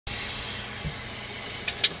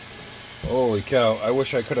Holy cow, I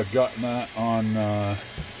wish I could have gotten that on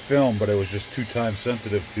film, but it was just too time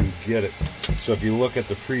sensitive to get it. So if you look at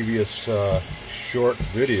the previous short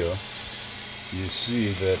video, you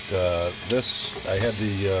see that I had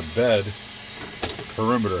the bed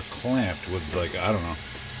perimeter clamped with, like, I don't know,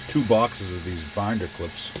 2 boxes of these binder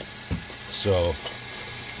clips. So,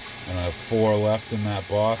 and I have 4 left in that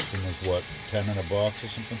box, and there's what, 10 in a box or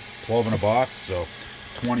something? 12 in a box, so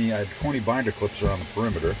 20, I had 20 binder clips around the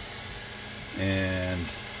perimeter, and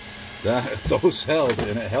those held,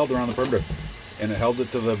 and it held around the perimeter, and it held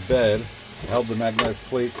it to the bed, held the magnetic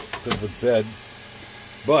plate to the bed.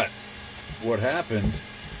 But what happened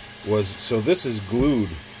was, so this is glued,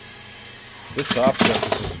 this top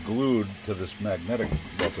surface is glued to this magnetic,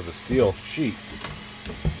 well, to the steel sheet,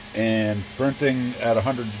 and printing at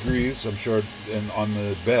 100 degrees, I'm sure, and on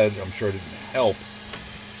the bed, I'm sure it didn't help.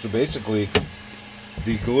 So basically,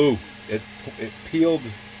 the glue, it peeled.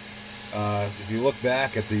 If you look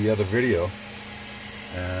back at the other video,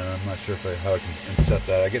 and I'm not sure how I can inset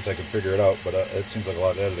that. I guess I can figure it out, but it seems like a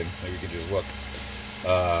lot of editing. Maybe you can just look.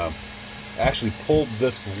 Actually pulled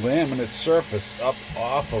this laminate surface up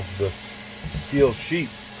off of the steel sheet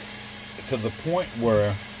to the point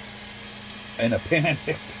where, in a panic,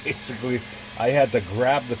 basically, I had to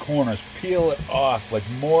grab the corners, peel it off, like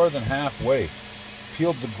more than halfway.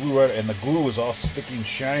 Peeled the glue right, and the glue was all sticky and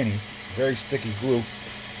shiny, very sticky glue,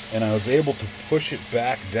 and I was able to push it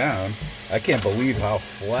back down. I can't believe how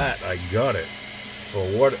flat I got it. For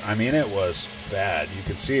what, I mean, it was bad. You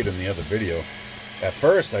could see it in the other video. At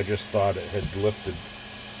first, I just thought it had lifted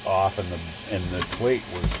off, and the plate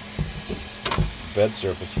was, bed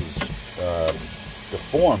surface was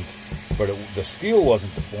deformed, but the steel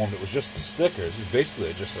wasn't deformed. It was just the sticker. This is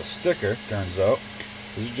basically just a sticker, turns out.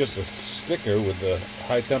 This is just a sticker with a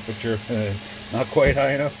high temperature, not quite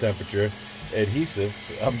high enough temperature adhesive.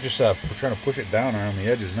 So I'm just trying to push it down around the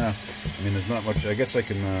edges now. I mean, there's not much. I guess I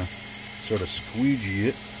can sort of squeegee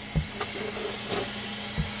it.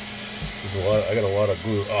 There's a lot. I got a lot of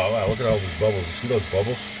glue. Oh wow! Look at all these bubbles. You see those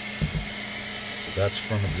bubbles? That's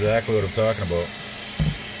from exactly what I'm talking about.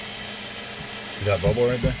 See that bubble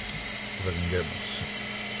right there? If I can get it.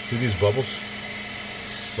 See these bubbles?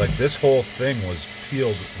 Like, this whole thing was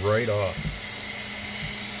peeled right off.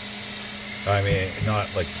 I mean, not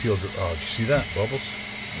like peeled. Oh, did you see that? Bubbles?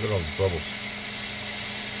 Look at all these bubbles.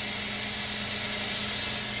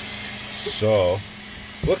 So,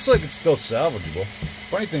 looks like it's still salvageable.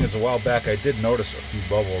 Funny thing is, a while back I did notice a few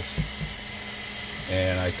bubbles,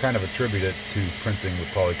 and I kind of attribute it to printing with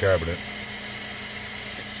polycarbonate.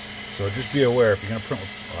 So just be aware, if you're going to print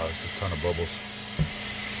with, oh, there's a ton of bubbles.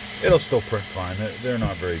 It'll still print fine. They're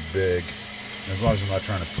not very big. As long as I'm not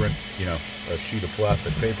trying to print, you know, a sheet of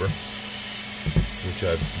plastic paper, which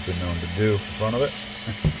I've been known to do in front of it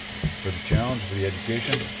for the challenge, for the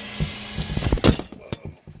education.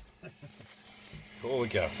 Holy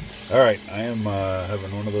cow. All right, I am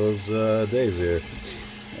having one of those days here.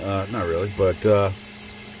 Not really, but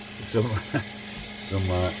some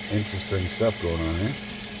interesting stuff going on here.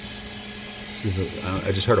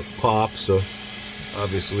 I just heard a pop, so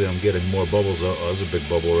obviously I'm getting more bubbles out. Oh, there's a big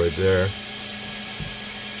bubble right there.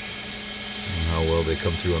 How well they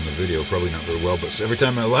come through on the video, probably not very well, but every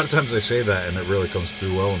time, a lot of times I say that and it really comes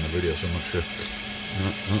through well in the video, so I'm not sure.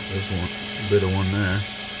 Oh, there's one, a bit of one there.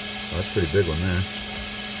 Oh, that's a pretty big one there.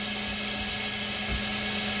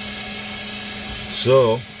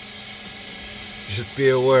 So, just be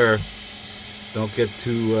aware, don't get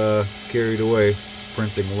too carried away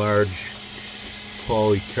printing large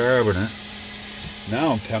polycarbonate.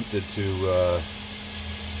 Now I'm tempted to,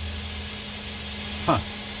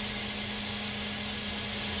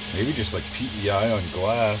 maybe just like PEI on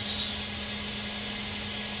glass.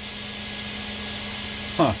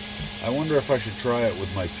 I wonder if I should try it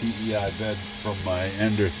with my PEI bed from my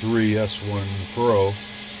Ender 3 S1 Pro.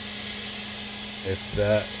 If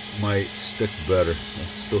that might stick better. I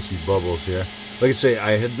still see bubbles here. Like I say,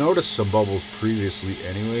 I had noticed some bubbles previously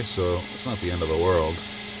anyway, so it's not the end of the world.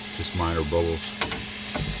 Just minor bubbles.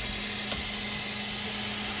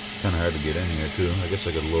 Kind of hard to get in here too. I guess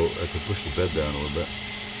I could push the bed down a little bit.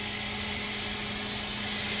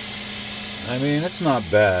 I mean, it's not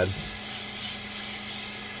bad.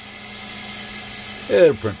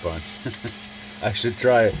 It'll print fine. I should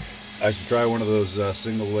try one of those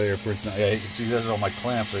single layer prints. Now, yeah, you can see there's all my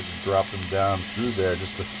clamps. I just dropped them down through there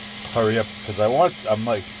just to hurry up, because I'm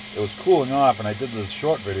like, it was cooling off, and I did the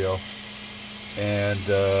short video, and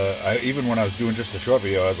even when I was doing just the short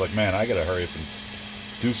video, I was like, man, I gotta hurry up and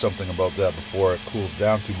do something about that before it cools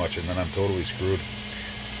down too much, and then I'm totally screwed.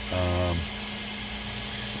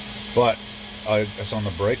 But I guess on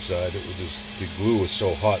the bright side, it was the glue was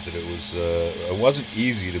so hot that it wasn't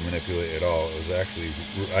easy to manipulate at all. It was actually,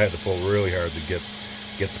 I had to pull really hard to get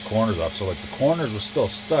the corners off. So like the corners were still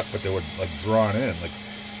stuck, but they were like drawn in.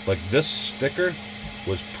 Like this sticker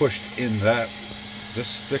was pushed in that. This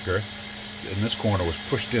sticker in this corner was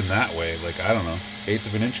pushed in that way. Like, I don't know, 1/8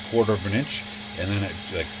 of an inch, 1/4 of an inch, and then it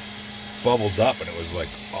like bubbled up, and it was like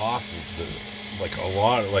off like a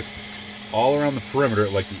lot, like all around the perimeter.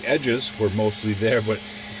 Like the edges were mostly there, but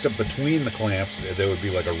except between the clamps there would be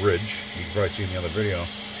like a ridge. You can probably see in the other video,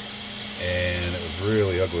 and it was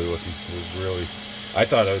really ugly looking. It was really, I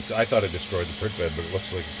thought it destroyed the print bed, but it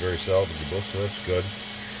looks like it's very salvageable, so that's good.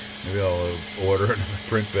 Maybe I'll order another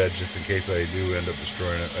print bed just in case I do end up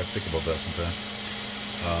destroying it. I think about that sometime.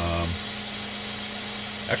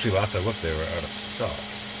 Actually, last I looked, they were out of stock.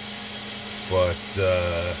 But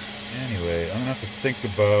anyway, I'm gonna have to think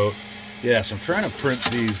about. Yeah, so I'm trying to print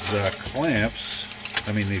these clamps.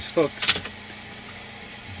 I mean, these hooks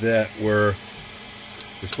that were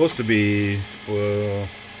supposed to be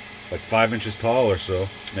like 5 inches tall or so.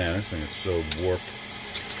 Man, this thing is so warped.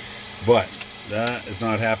 But that is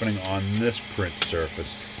not happening on this print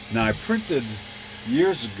surface. Now, I printed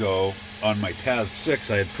years ago on my Taz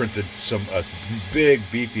 6. I had printed a big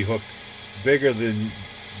beefy hook, bigger than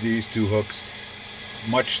these two hooks,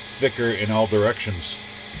 much thicker in all directions.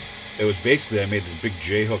 It was basically, I made this big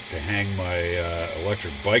J hook to hang my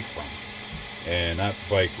electric bike from, and that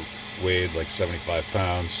bike weighed like 75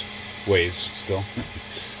 pounds, weighs still,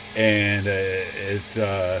 and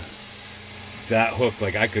that hook,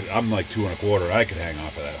 like I'm like 2 1/4, I could hang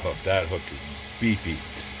off of that hook. That hook is beefy,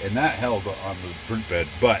 and that held on the print bed,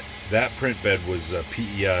 but that print bed was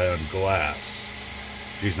PEI on glass.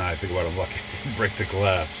 Geez, now I think about it, I'm lucky I didn't break the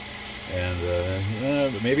glass. And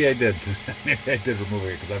maybe I did. Maybe I did remove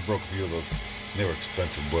it, because I broke a few of those. They were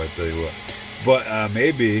expensive, boy, I tell you what. But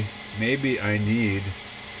maybe I need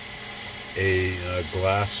a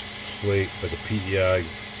glass plate, like a PEI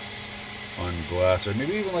on glass, or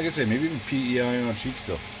maybe even, like I say, maybe even PEI on cheek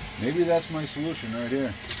steel. Maybe that's my solution right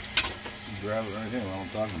here. Grab it right here while I'm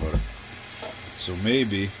talking about it. So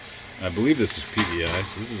maybe, I believe this is PEI,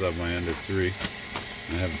 so this is off my Ender 3.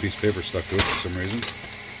 I have a piece of paper stuck to it for some reason.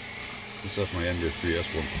 This is off my Ender 3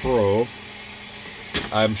 S1 Pro.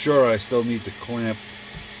 I'm sure I still need to clamp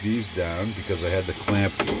these down, because I had to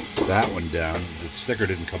clamp that one down. The sticker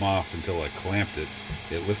didn't come off until I clamped it.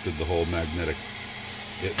 It lifted the whole magnetic.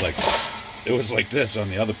 It was like this on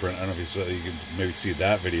the other print. I don't know if you saw. You can maybe see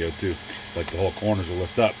that video too. Like the whole corners were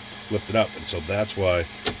lifted up, and so that's why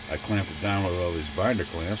I clamped it down with all these binder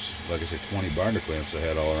clamps. Like I said, 20 binder clamps I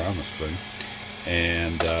had all around this thing.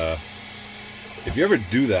 And if you ever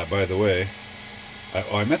do that, by the way,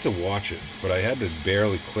 I meant to watch it, but I had to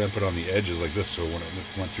barely clamp it on the edges like this, so when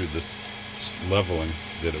it went through the leveling,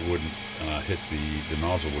 that it wouldn't hit the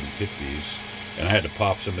nozzle wouldn't hit these. And I had to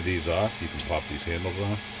pop some of these off. You can pop these handles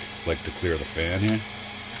off, like to clear the fan here.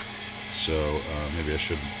 So maybe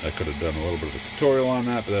I could have done a little bit of a tutorial on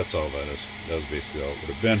that, but that's all that is. That was basically all it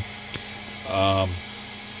would have been.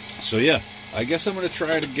 So yeah, I guess I'm going to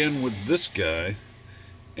try it again with this guy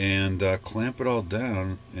and clamp it all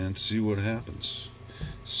down and see what happens.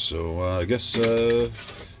 So I guess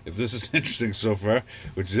if this is interesting so far,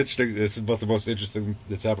 which is interesting, this is about the most interesting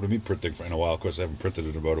that's happened to me printing in a while. Of course, I haven't printed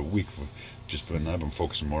in about a week. I've been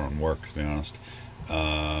focusing more on work, to be honest,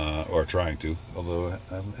 or trying to. Although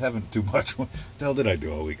I haven't too much. What the hell did I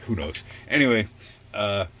do all week? Who knows? Anyway,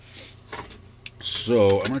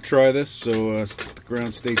 so I'm gonna try this. So stick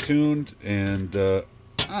around, stay tuned, and that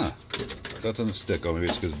doesn't stick. Oh, maybe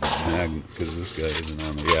it's because this guy isn't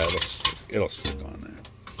on there. Yeah, it'll stick on there.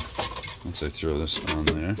 Once I throw this on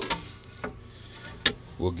there,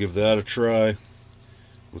 we'll give that a try.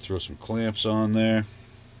 We'll throw some clamps on there,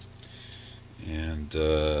 and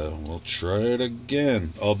we'll try it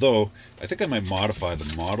again. Although I think I might modify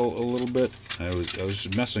the model a little bit. I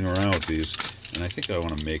was messing around with these, and I think I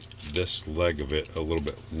want to make this leg of it a little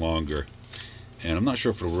bit longer. And I'm not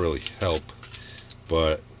sure if it'll really help,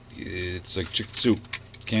 but it's like chicken soup,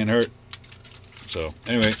 can't hurt. So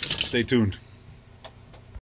anyway, stay tuned.